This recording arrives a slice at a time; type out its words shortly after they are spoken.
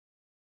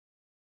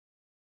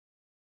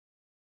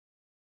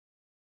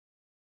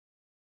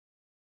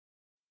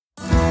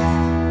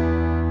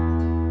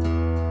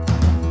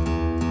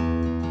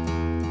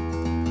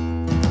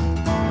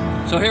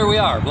So here we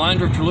are, Blind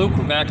Drifter Luke.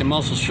 We're back in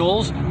Muscle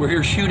Shoals. We're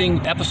here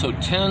shooting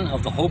episode 10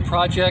 of the Hope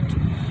Project.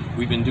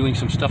 We've been doing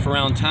some stuff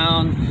around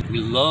town.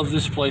 We love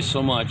this place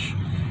so much.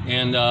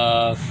 And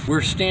we're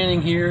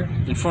standing here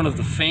in front of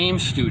the Fame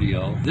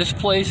studio. This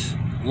place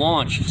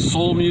launched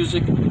soul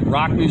music,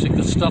 rock music,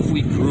 the stuff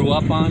we grew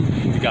up on.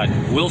 We got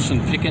Wilson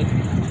Pickett,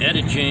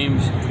 Etta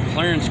James,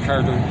 Clarence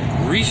Carter,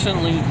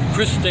 recently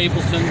Chris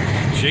Stapleton,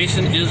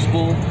 Jason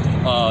Isbell,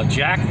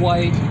 Jack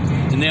White,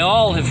 and they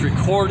all have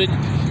recorded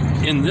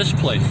in this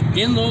place.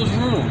 In those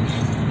rooms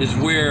is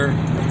where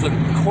the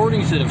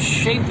recordings that have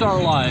shaped our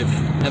life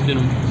have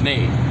been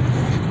made.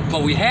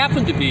 But we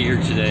happen to be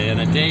here today on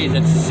a day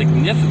that's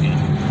significant.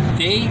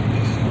 They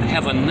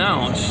have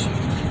announced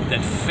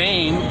that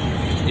Fame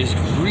is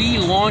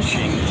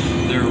relaunching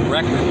their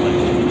record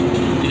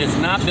label. It has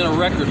not been a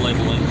record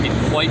label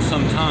in quite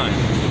some time.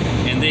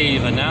 And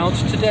they've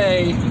announced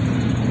today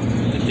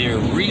that they're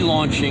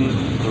relaunching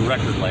the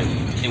record label.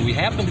 And we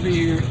happen to be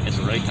here at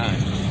the right time.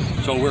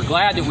 So we're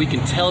glad that we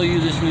can tell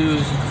you this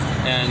news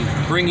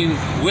and bring you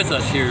with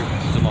us here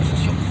to Muscle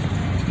Shoals.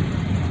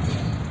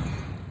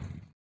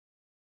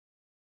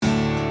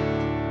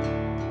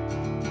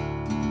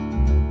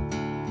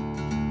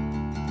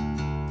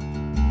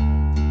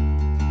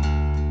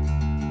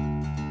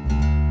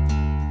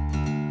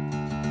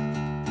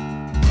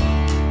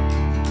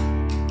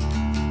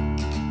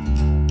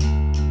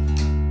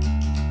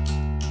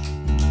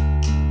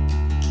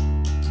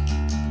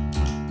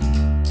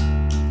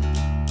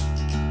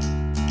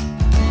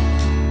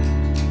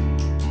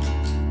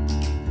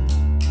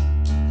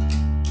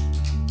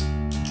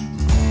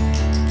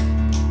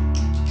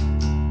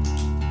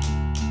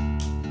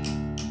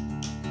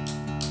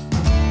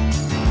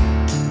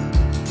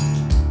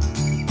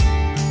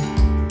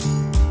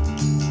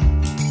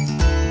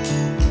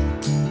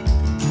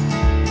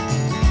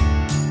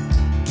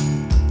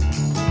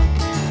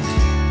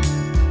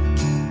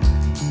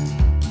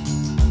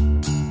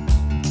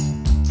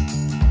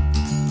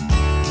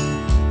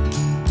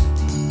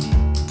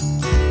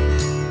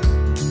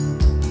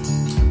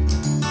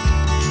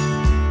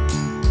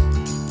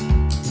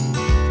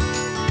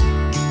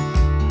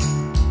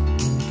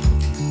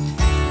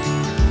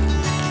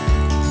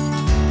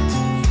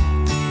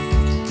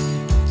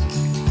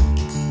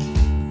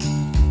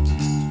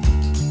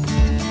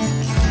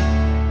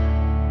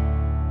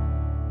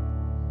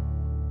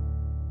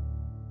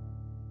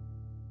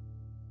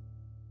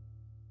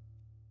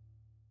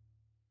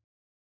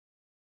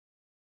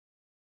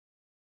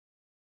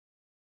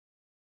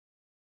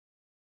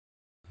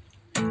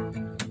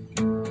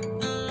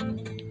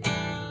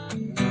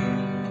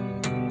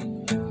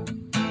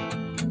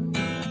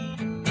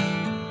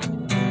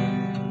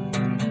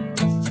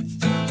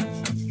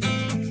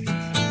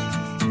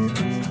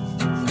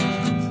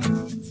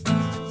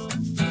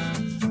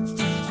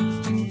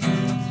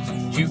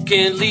 You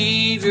can't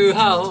leave your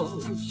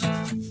house,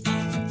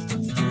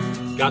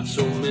 got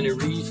so many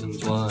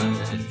reasons why.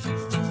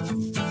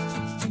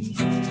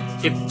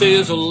 If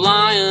there's a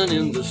lion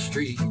in the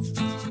street,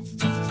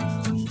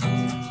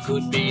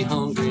 could be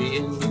hungry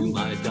and you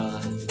might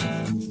die.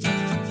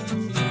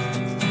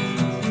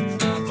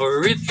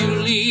 Or if you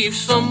leave,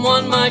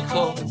 someone might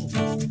call,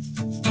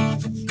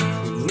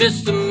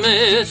 miss the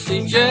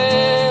message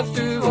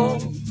after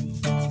all.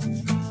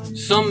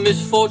 Some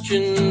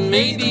misfortune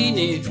may be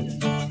near,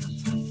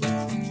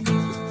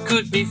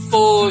 could be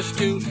forced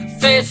to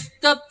face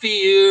the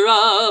fear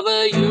of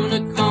a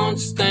unicorn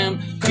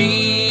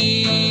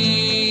stampede.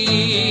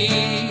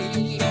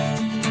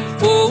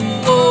 Oh,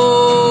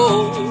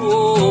 oh,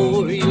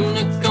 oh,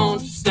 unicorn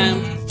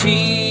stampede.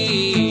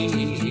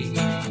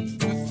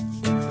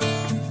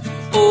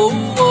 Oh,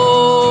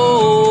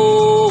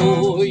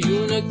 oh,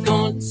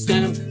 unicorn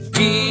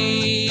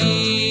stampede.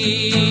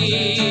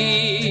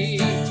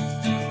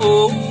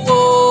 Oh,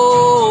 oh.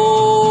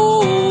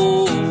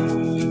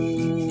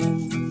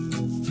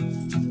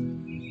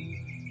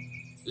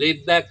 Lay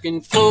back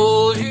and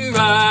close your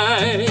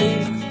eyes,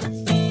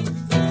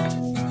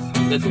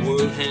 let the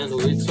world handle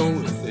its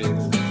own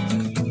affairs.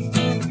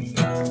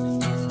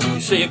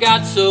 You say you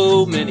got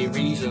so many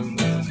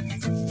reasons,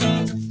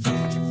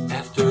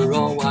 after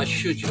all, why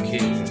should you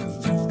care?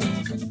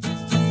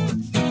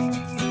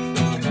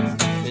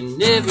 And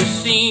never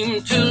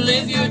seem to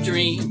live your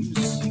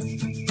dreams,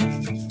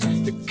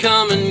 to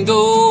come and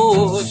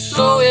go,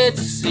 so it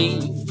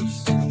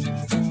seems.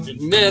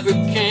 It never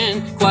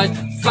can quite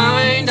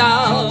find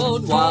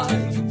out why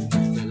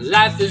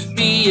life is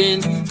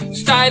being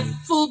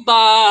stifled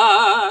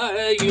by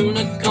a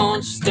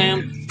unicorn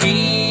stampede.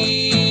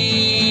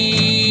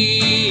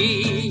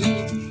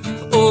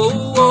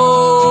 Oh,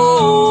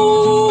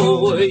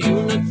 oh, a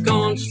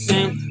unicorn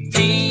stampede.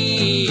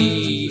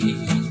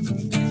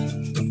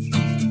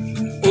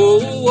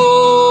 Oh,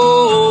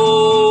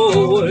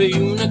 oh, a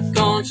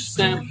unicorn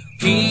stampede.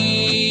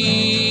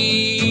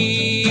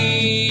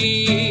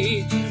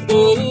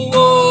 Oh,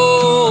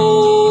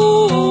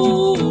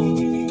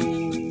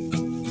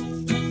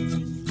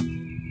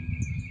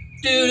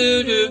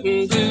 do do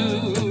do do.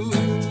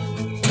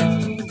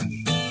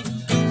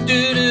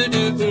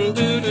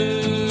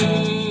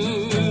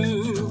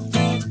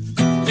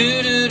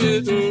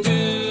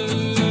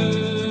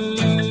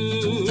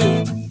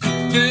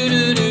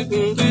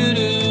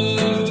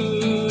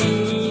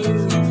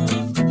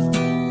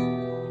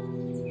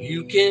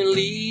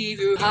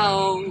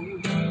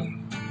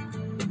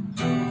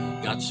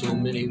 so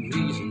many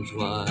reasons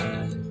why.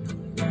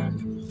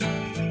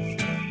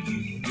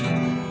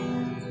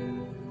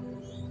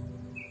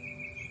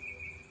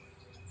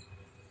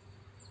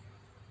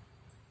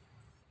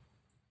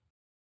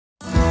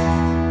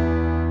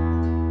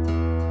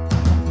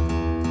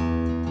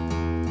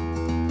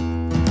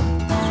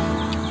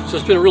 So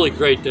it's been a really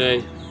great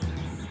day.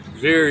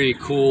 Very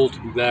cool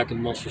to be back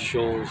in Muscle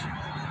Shoals.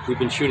 We've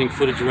been shooting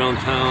footage around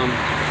town.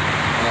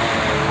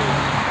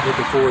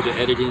 Looking forward to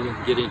editing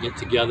and getting it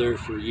together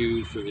for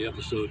you for the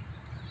episode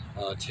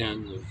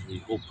 10 of the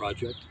whole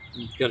project.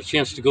 Got a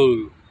chance to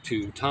go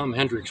to Tom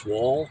Hendrix'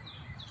 wall.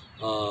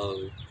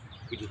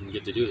 We didn't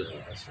get to do that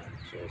last time,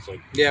 so it's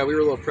like, yeah, we were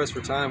a little pressed for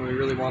time. We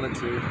really wanted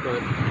to,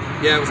 but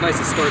yeah, it was nice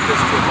to start this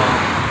trip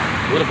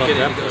off. What about getting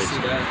that to go place?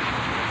 see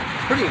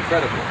that. Pretty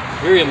incredible.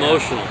 Very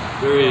emotional,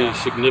 very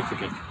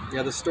significant.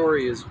 Yeah, the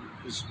story is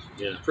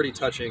Yeah. pretty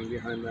touching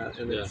behind that,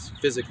 and Yeah. it's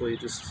physically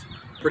just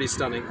pretty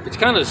stunning. It's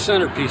kind of the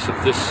centerpiece of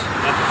this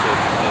episode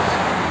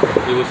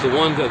because it was the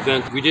one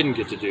event we didn't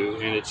get to do,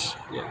 and it's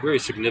very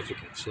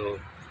significant. So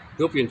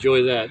we hope you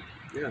enjoy that.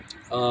 Yeah.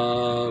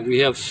 We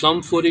have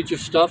some footage of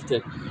stuff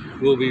that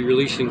we'll be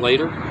releasing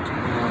later,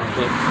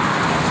 but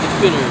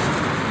it's been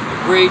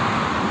a great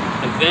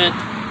event,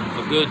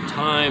 a good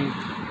time,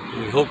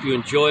 and we hope you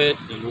enjoy it,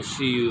 and we'll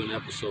see you in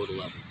episode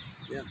 11.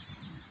 Yeah.